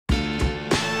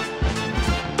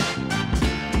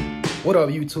What up,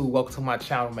 YouTube? Welcome to my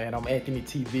channel, man. I'm Anthony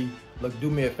TV. Look, do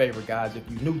me a favor, guys. If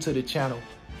you're new to the channel,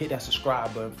 hit that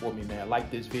subscribe button for me, man. Like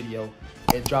this video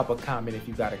and drop a comment if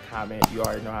you got a comment. You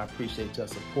already know I appreciate your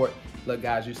support. Look,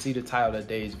 guys, you see the title of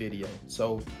today's video.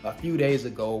 So a few days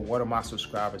ago, one of my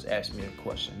subscribers asked me a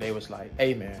question. They was like,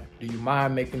 hey, man, do you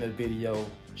mind making a video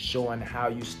showing how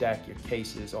you stack your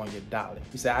cases on your dolly?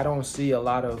 He said, I don't see a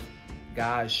lot of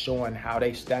guys showing how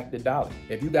they stack the dolly.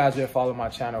 If you guys been following my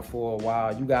channel for a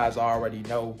while, you guys already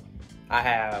know I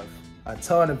have a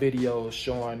ton of videos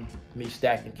showing me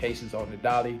stacking cases on the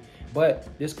dolly, but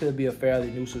this could be a fairly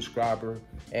new subscriber,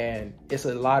 and it's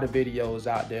a lot of videos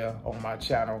out there on my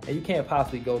channel and you can't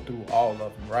possibly go through all of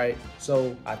them, right?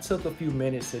 So I took a few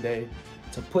minutes today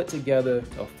to put together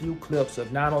a few clips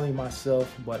of not only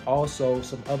myself, but also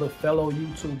some other fellow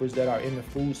YouTubers that are in the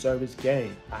food service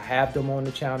game. I have them on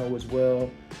the channel as well,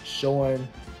 showing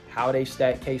how they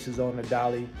stack cases on the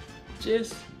dolly.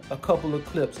 Just a couple of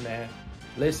clips, man.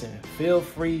 Listen, feel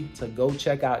free to go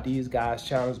check out these guys'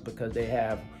 channels because they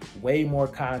have way more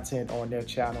content on their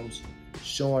channels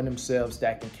showing themselves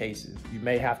stacking cases. You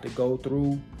may have to go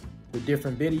through the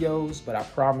different videos, but I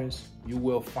promise you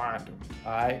will find them,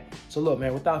 all right? So look,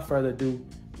 man, without further ado,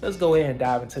 let's go ahead and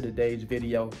dive into today's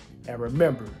video. And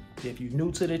remember, if you're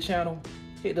new to the channel,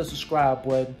 hit the subscribe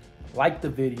button, like the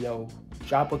video,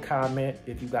 drop a comment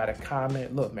if you got a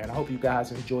comment. Look, man, I hope you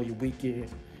guys enjoy your weekend.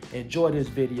 Enjoy this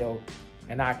video,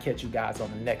 and I'll catch you guys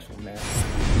on the next one, man.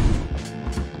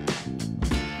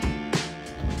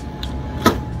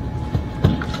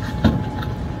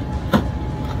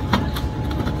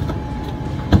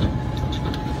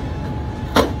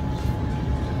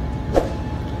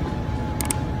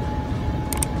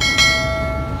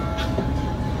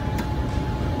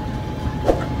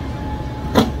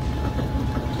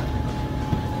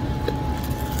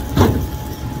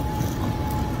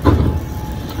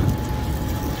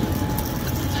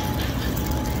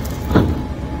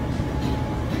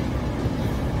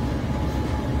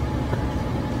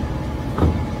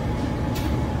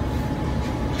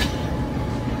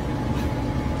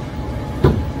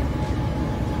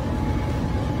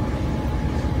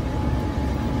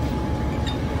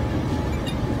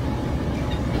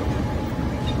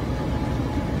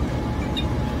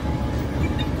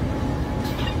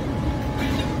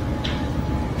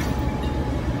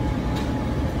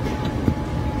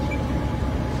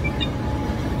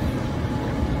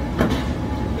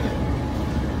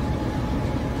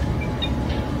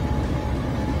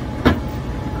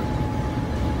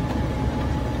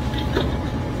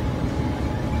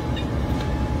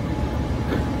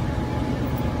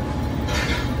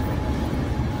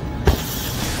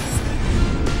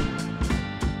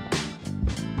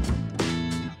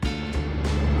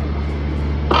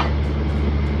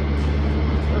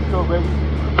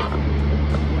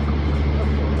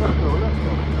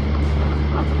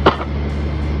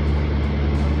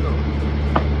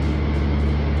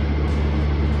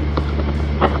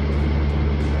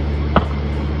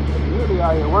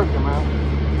 Out here working, man.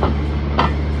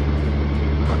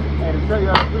 And to tell you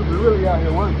how the truth, we're really out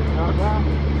here working, you know what I'm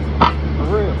saying? For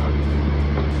real.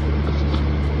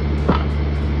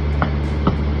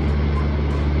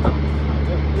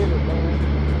 Let's get it, man.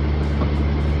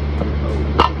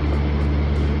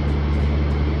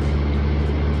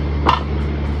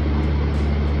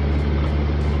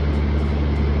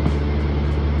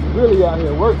 Really out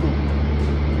here working.